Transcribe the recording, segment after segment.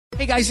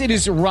Hey guys, it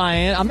is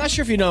Ryan. I'm not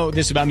sure if you know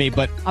this about me,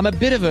 but I'm a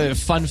bit of a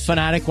fun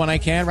fanatic when I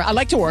can. I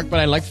like to work,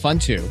 but I like fun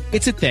too.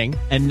 It's a thing.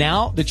 And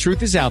now the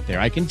truth is out there.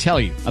 I can tell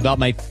you about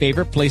my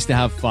favorite place to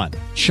have fun.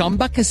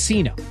 Chumba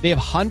Casino. They have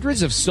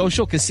hundreds of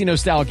social casino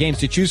style games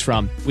to choose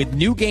from with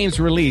new games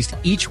released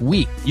each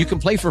week. You can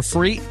play for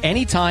free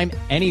anytime,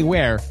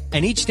 anywhere.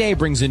 And each day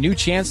brings a new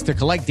chance to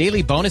collect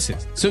daily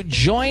bonuses. So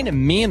join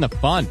me in the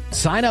fun.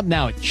 Sign up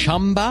now at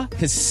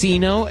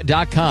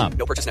ChumbaCasino.com.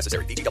 No purchase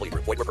necessary. VGW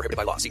Group. Void where prohibited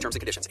by law. See terms and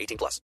conditions.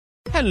 18+.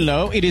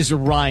 Hello, it is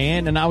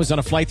Ryan, and I was on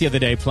a flight the other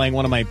day playing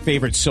one of my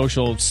favorite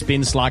social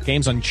spin slot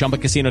games on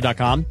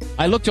ChumbaCasino.com.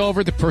 I looked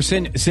over at the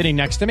person sitting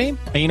next to me,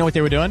 and you know what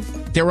they were doing?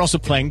 They were also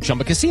playing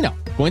Chumba Casino.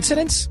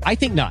 Coincidence? I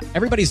think not.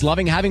 Everybody's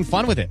loving having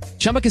fun with it.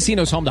 Chumba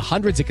Casino is home to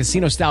hundreds of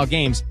casino-style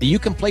games that you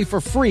can play for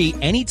free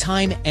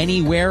anytime,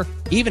 anywhere,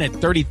 even at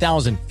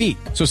 30,000 feet.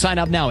 So sign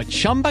up now at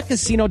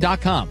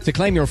ChumbaCasino.com to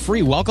claim your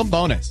free welcome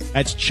bonus.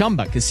 That's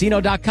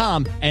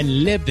ChumbaCasino.com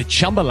and live the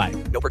Chumba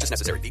life. No purchase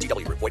necessary.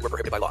 VGW Group. Void where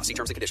prohibited by law. See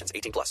terms and conditions.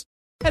 18+.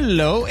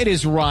 Hello, it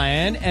is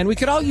Ryan, and we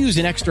could all use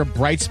an extra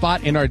bright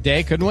spot in our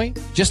day, couldn't we?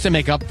 Just to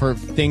make up for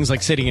things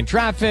like sitting in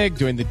traffic,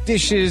 doing the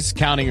dishes,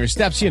 counting your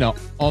steps, you know,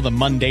 all the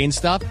mundane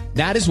stuff.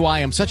 That is why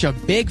I'm such a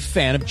big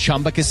fan of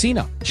Chumba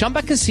Casino.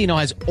 Chumba Casino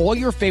has all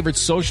your favorite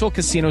social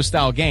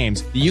casino-style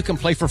games that you can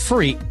play for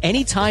free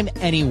anytime,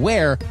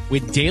 anywhere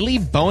with daily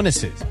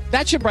bonuses.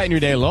 That should brighten your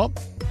day a little.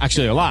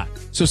 Actually, a lot.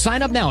 So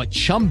sign up now at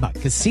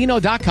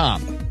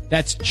ChumbaCasino.com.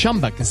 That's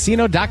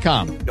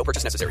ChumbaCasino.com. No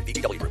purchase necessary.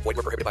 VGW Group. Void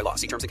where prohibited by law.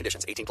 See terms and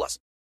conditions. 18+.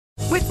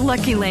 With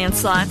Lucky Land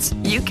Slots,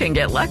 you can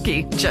get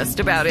lucky just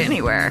about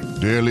anywhere.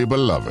 Dearly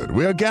beloved,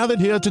 we are gathered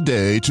here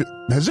today to...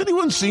 Has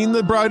anyone seen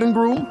the bride and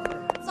groom?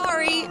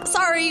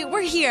 Sorry,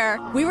 we're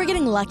here. We were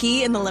getting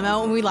lucky in the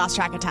limo and we lost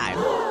track of time.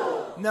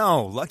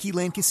 No, Lucky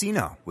Land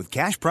Casino, with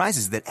cash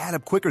prizes that add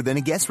up quicker than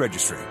a guest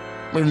registry.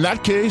 In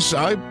that case,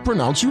 I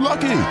pronounce you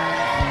lucky.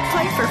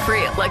 Play for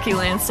free at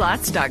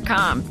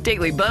LuckyLandSlots.com.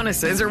 Daily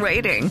bonuses are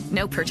waiting.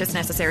 No purchase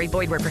necessary.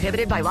 Void where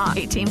prohibited by law.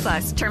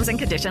 18+. Terms and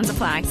conditions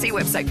apply. See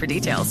website for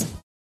details.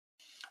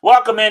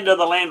 Welcome into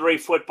the Landry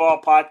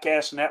Football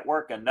Podcast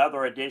Network,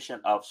 another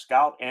edition of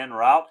Scout en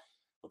Route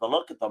with a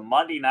look at the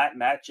Monday night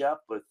matchup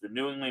with the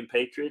New England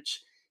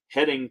Patriots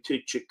heading to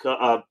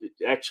Chicago.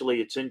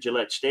 Actually, it's in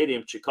Gillette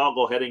Stadium,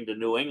 Chicago heading to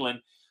New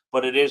England,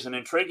 but it is an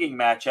intriguing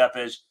matchup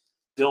as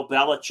Bill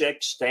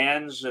Belichick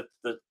stands at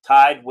the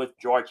tied with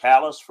George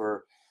Halas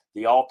for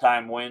the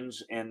all-time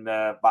wins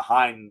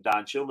behind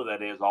Don Shula,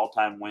 that is,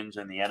 all-time wins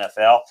in the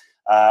NFL.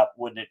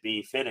 Wouldn't it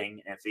be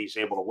fitting if he's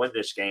able to win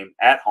this game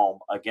at home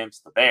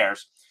against the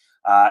Bears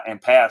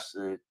and pass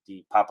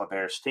the Papa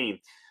Bears team?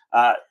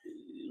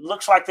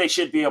 Looks like they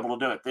should be able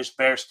to do it. This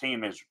Bears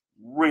team is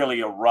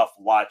really a rough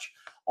watch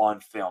on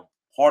film.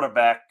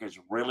 Quarterback is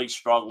really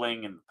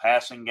struggling in the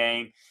passing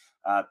game.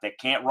 They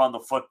can't run the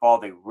football.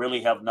 They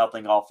really have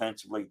nothing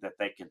offensively that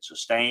they can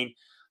sustain.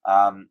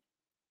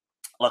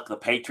 Look, the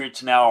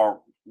Patriots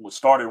now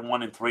started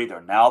 1-3.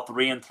 They're now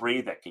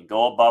 3-3 that can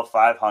go above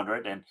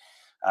 500 and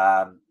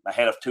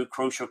ahead of two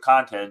crucial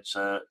contests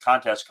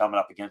coming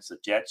up against the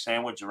Jets,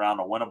 sandwiched around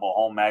a winnable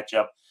home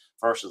matchup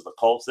versus the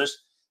Colts.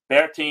 This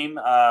Bear team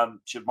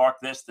should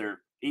mark this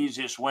their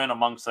easiest win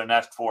amongst their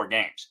next four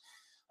games.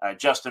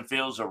 Justin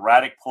Fields'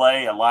 erratic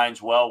play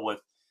aligns well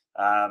with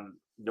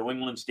New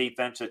England's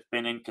defense. It's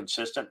been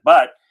inconsistent,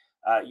 but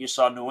you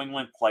saw New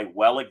England play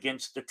well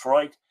against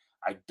Detroit.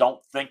 I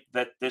don't think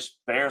that this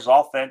Bears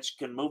offense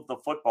can move the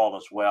football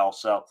as well.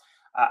 So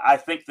I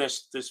think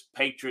this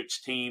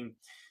Patriots team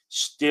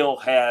still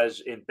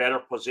has in better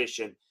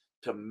position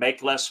to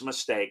make less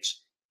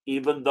mistakes,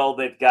 even though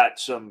they've got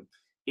some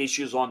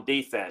issues on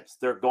defense.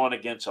 They're going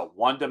against a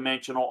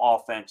one-dimensional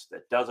offense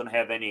that doesn't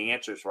have any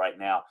answers right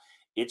now.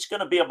 It's going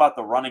to be about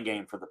the running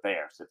game for the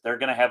Bears. If they're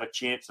going to have a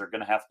chance, they're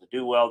going to have to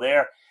do well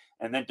there.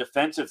 And then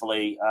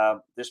defensively,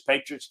 this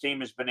Patriots team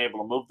has been able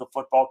to move the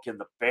football. Can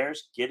the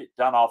Bears get it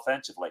done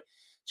offensively?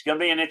 It's going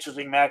to be an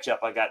interesting matchup.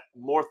 I got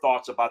more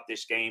thoughts about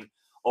this game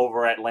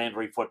over at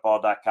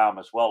LandryFootball.com,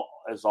 as well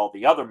as all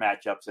the other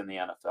matchups in the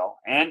NFL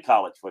and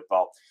college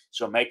football.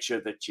 So make sure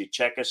that you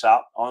check us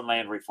out on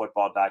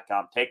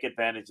LandryFootball.com. Take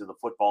advantage of the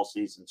football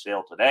season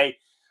sale today.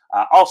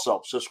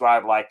 Also,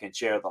 subscribe, like, and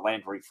share the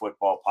Landry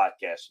Football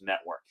Podcast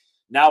Network.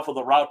 Now for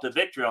the route to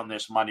victory on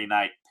this Monday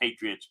night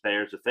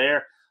Patriots-Bears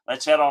affair,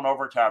 let's head on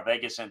over to our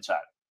Vegas Insider.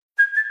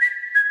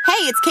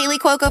 Hey, it's Kaylee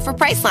Cuoco for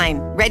Priceline.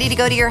 Ready to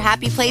go to your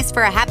happy place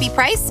for a happy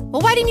price?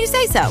 Well, why didn't you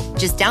say so?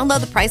 Just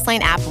download the Priceline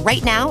app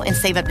right now and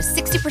save up to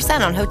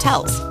 60% on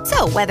hotels.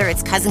 So whether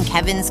it's Cousin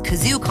Kevin's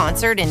Kazoo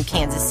Concert in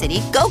Kansas City,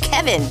 go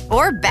Kevin,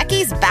 or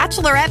Becky's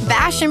Bachelorette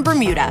Bash in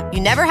Bermuda,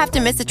 you never have to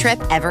miss a trip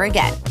ever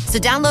again. So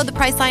download the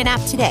Priceline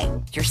app today.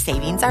 Your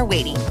savings are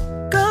waiting.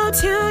 Go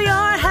to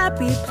your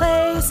happy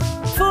place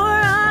for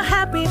a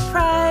happy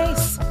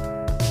price.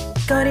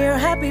 Go to your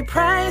happy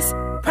price,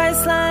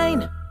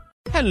 Priceline.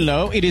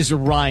 Hello, it is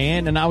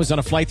Ryan, and I was on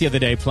a flight the other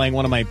day playing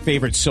one of my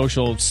favorite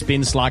social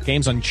spin slot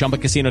games on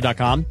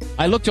ChumbaCasino.com.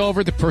 I looked over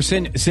at the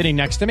person sitting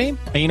next to me,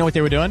 and you know what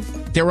they were doing?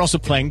 They were also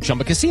playing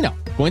Chumba Casino.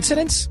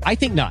 Coincidence? I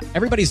think not.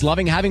 Everybody's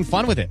loving having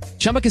fun with it.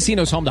 Chumba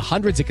Casino is home to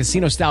hundreds of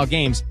casino-style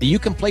games that you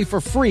can play for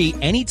free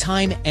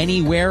anytime,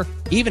 anywhere,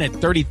 even at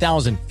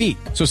 30,000 feet.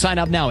 So sign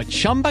up now at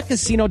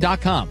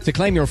ChumbaCasino.com to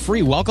claim your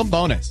free welcome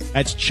bonus.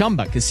 That's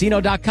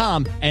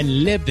ChumbaCasino.com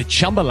and live the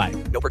Chumba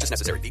life. No purchase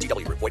necessary.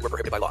 VGW Group. Void where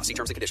prohibited by law. See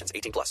terms and conditions.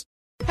 18+.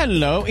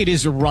 Hello, it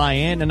is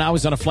Ryan, and I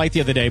was on a flight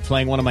the other day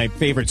playing one of my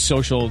favorite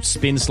social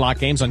spin slot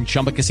games on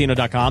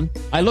ChumbaCasino.com.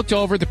 I looked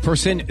over at the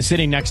person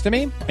sitting next to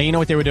me, and you know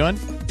what they were doing?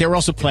 They were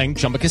also playing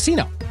Chumba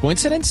Casino.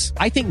 Coincidence?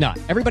 I think not.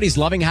 Everybody's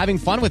loving having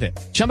fun with it.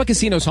 Chumba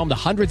Casino is home to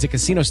hundreds of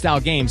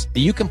casino-style games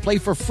that you can play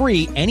for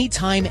free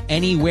anytime,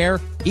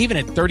 anywhere, even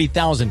at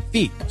 30,000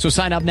 feet. So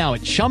sign up now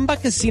at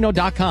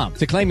ChumbaCasino.com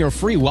to claim your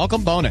free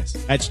welcome bonus.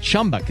 That's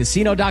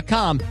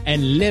ChumbaCasino.com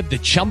and live the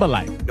Chumba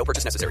life. No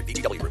purchase necessary.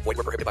 VGW Group. Void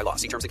where prohibited by law.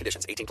 See terms and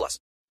conditions. 18+.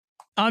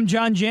 I'm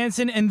John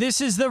Jansen, and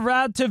this is the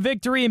route to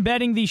victory in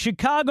betting the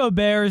Chicago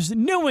Bears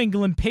New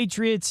England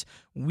Patriots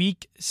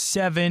Week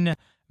 7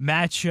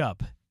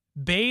 matchup.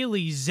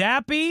 Bailey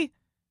Zappi,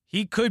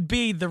 he could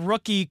be the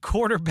rookie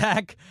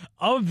quarterback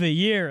of the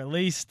year, at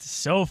least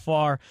so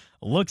far.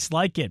 Looks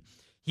like it.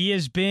 He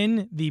has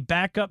been the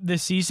backup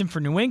this season for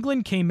New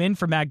England, came in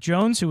for Mac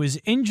Jones, who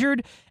is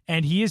injured,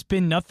 and he has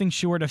been nothing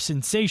short of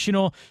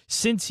sensational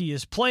since he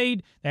has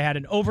played. They had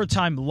an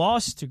overtime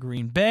loss to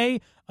Green Bay,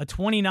 a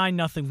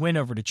 29-0 win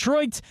over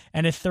Detroit,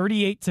 and a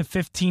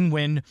 38-15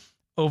 win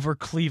over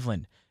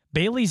Cleveland.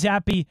 Bailey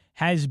Zappi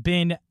has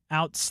been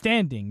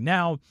outstanding.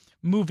 Now,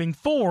 moving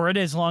forward,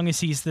 as long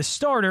as he's the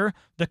starter,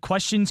 the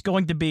question's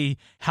going to be,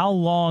 how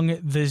long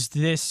does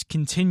this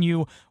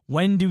continue?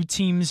 When do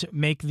teams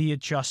make the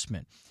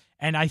adjustment?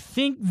 And I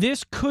think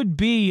this could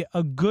be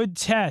a good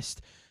test.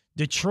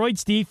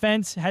 Detroit's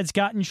defense has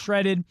gotten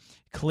shredded.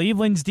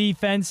 Cleveland's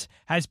defense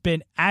has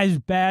been as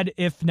bad,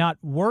 if not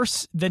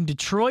worse, than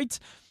Detroit's.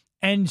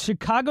 And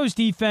Chicago's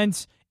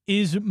defense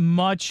is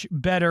much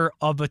better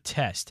of a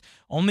test.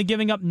 Only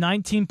giving up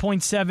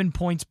 19.7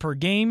 points per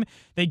game.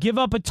 They give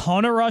up a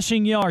ton of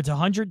rushing yards,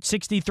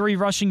 163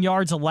 rushing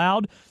yards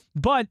allowed,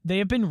 but they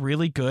have been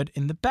really good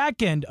in the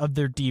back end of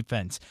their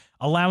defense,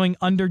 allowing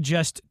under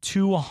just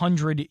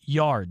 200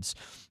 yards.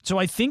 So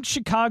I think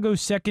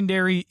Chicago's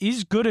secondary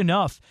is good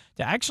enough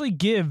to actually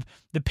give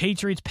the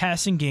Patriots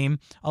passing game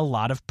a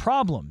lot of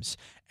problems.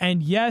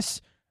 And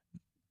yes,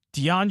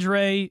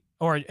 Damian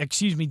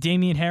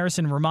Harris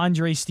and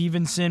Ramondre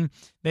Stevenson,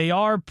 they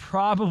are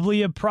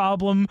probably a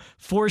problem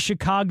for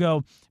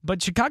Chicago.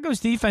 But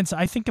Chicago's defense,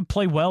 I think, could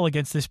play well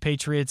against this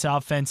Patriots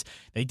offense.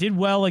 They did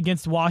well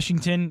against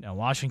Washington. Now,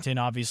 Washington,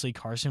 obviously,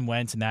 Carson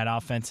Wentz and that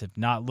offense have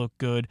not looked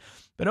good.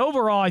 But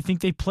overall, I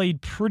think they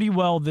played pretty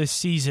well this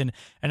season,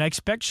 and I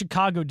expect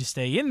Chicago to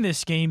stay in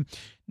this game.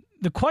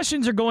 The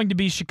questions are going to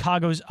be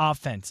Chicago's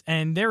offense,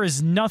 and there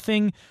is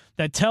nothing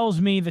that tells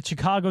me that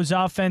Chicago's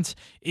offense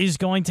is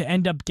going to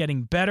end up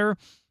getting better.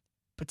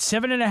 But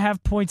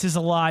 7.5 points is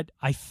a lot.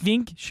 I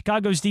think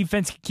Chicago's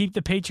defense can keep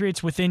the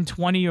Patriots within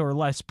 20 or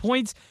less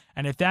points,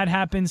 and if that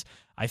happens,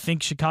 I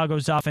think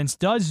Chicago's offense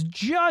does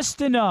just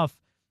enough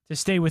to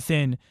stay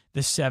within the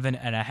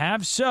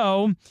 7.5.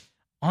 So,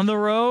 on the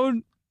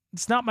road,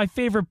 it's not my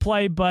favorite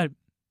play, but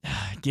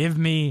give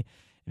me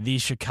the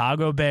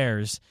Chicago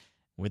Bears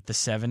with the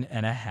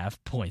 7.5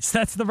 points.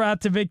 That's the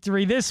route to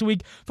victory this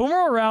week. For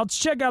more routes,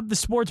 check out the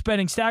Sports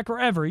Betting Stack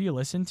wherever you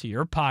listen to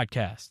your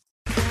podcast.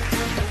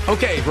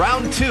 Okay,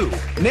 round 2.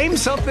 Name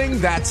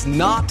something that's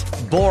not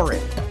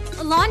boring.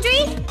 A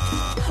laundry?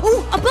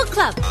 Ooh, a book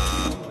club.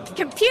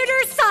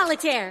 Computer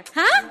solitaire,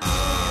 huh?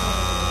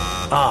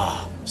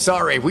 Ah,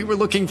 sorry, we were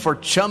looking for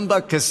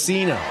Chumba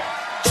Casino.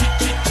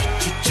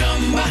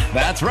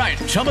 That's right.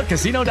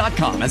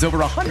 ChumbaCasino.com has over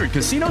 100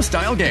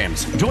 casino-style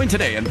games. Join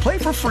today and play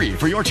for free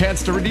for your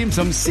chance to redeem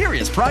some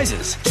serious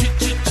prizes.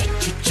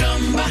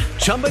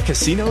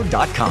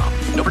 ChumbaCasino.com.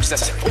 No purchase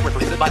necessary. Void where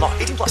prohibited by law.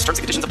 18+. Terms and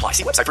conditions apply.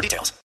 See website for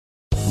details.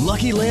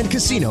 Lucky Land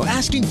Casino,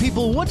 asking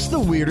people, what's the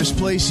weirdest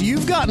place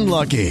you've gotten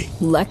lucky?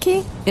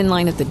 Lucky? In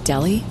line at the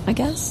deli, I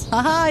guess?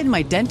 Aha, in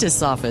my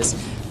dentist's office.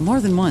 More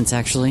than once,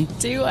 actually.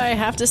 Do I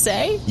have to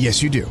say?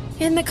 Yes, you do.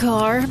 In the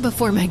car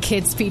before my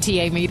kids'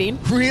 PTA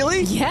meeting.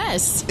 Really?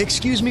 Yes.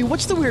 Excuse me,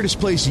 what's the weirdest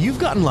place you've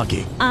gotten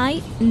lucky?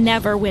 I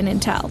never win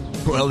and tell.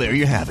 Well, there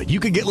you have it. You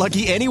can get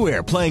lucky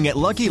anywhere, playing at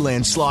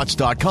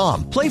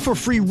LuckyLandSlots.com. Play for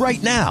free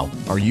right now.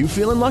 Are you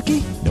feeling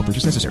lucky? No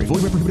purchase necessary.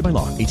 Void where prohibited by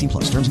law. 18+.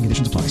 Terms and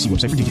conditions apply. See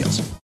website for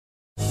details.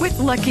 With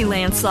Lucky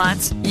Land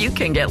Slots, you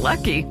can get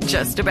lucky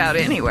just about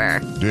anywhere.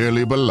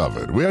 Dearly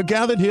beloved, we are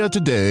gathered here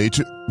today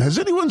to... Has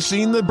anyone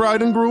seen the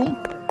bride and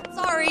groom?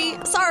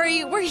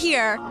 Sorry, we're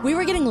here. We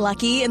were getting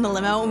lucky in the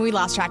limo and we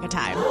lost track of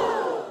time.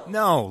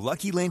 No,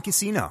 Lucky Land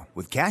Casino,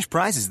 with cash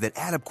prizes that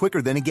add up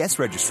quicker than a guest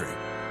registry.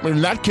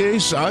 In that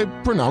case, I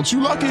pronounce you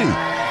lucky.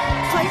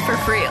 Play for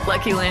free at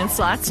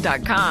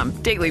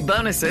LuckyLandSlots.com. Daily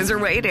bonuses are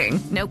waiting.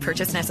 No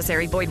purchase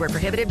necessary. Void where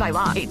prohibited by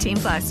law.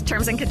 18+.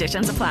 Terms and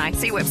conditions apply.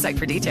 See website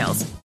for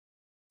details.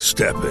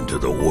 Step into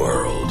the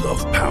world of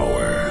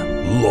power,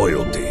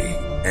 loyalty,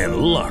 and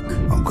luck.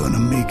 I'm gonna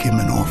make him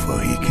an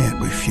offer he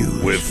can't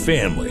refuse. With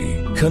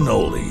family,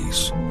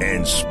 cannolis,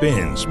 and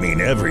spins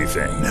mean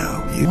everything.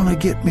 Now, you wanna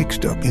get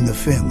mixed up in the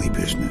family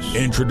business.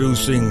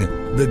 Introducing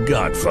The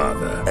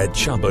Godfather at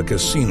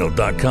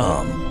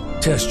ChumbaCasino.com.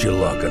 Test your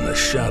luck in the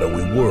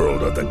shadowy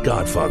world of The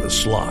Godfather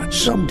slot.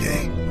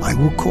 Someday, I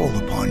will call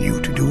upon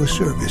you to do a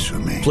service for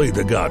me. Play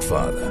The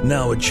Godfather,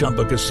 now at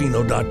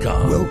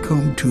ChumbaCasino.com.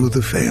 Welcome to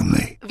the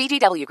family.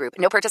 VGW Group.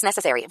 No purchase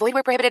necessary. Void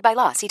where prohibited by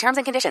law. See terms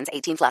and conditions.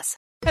 18+.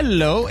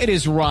 Hello, it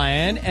is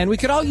Ryan, and we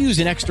could all use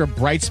an extra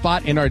bright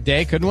spot in our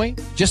day, couldn't we?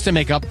 Just to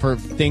make up for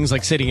things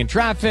like sitting in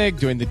traffic,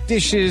 doing the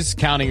dishes,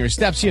 counting your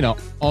steps, you know,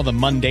 all the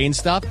mundane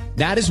stuff.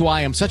 That is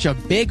why I'm such a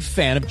big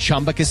fan of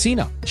Chumba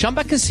Casino.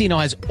 Chumba Casino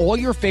has all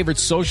your favorite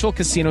social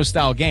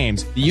casino-style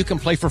games that you can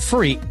play for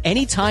free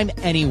anytime,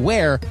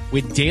 anywhere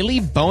with daily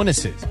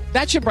bonuses.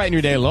 That should brighten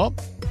your day a little.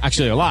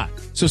 Actually, a lot.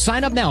 So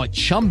sign up now at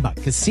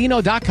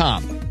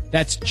ChumbaCasino.com.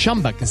 That's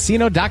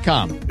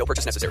ChumbaCasino.com. No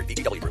purchase necessary.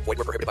 VGW Group. Void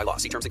where prohibited by law.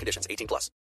 See terms and conditions. 18+.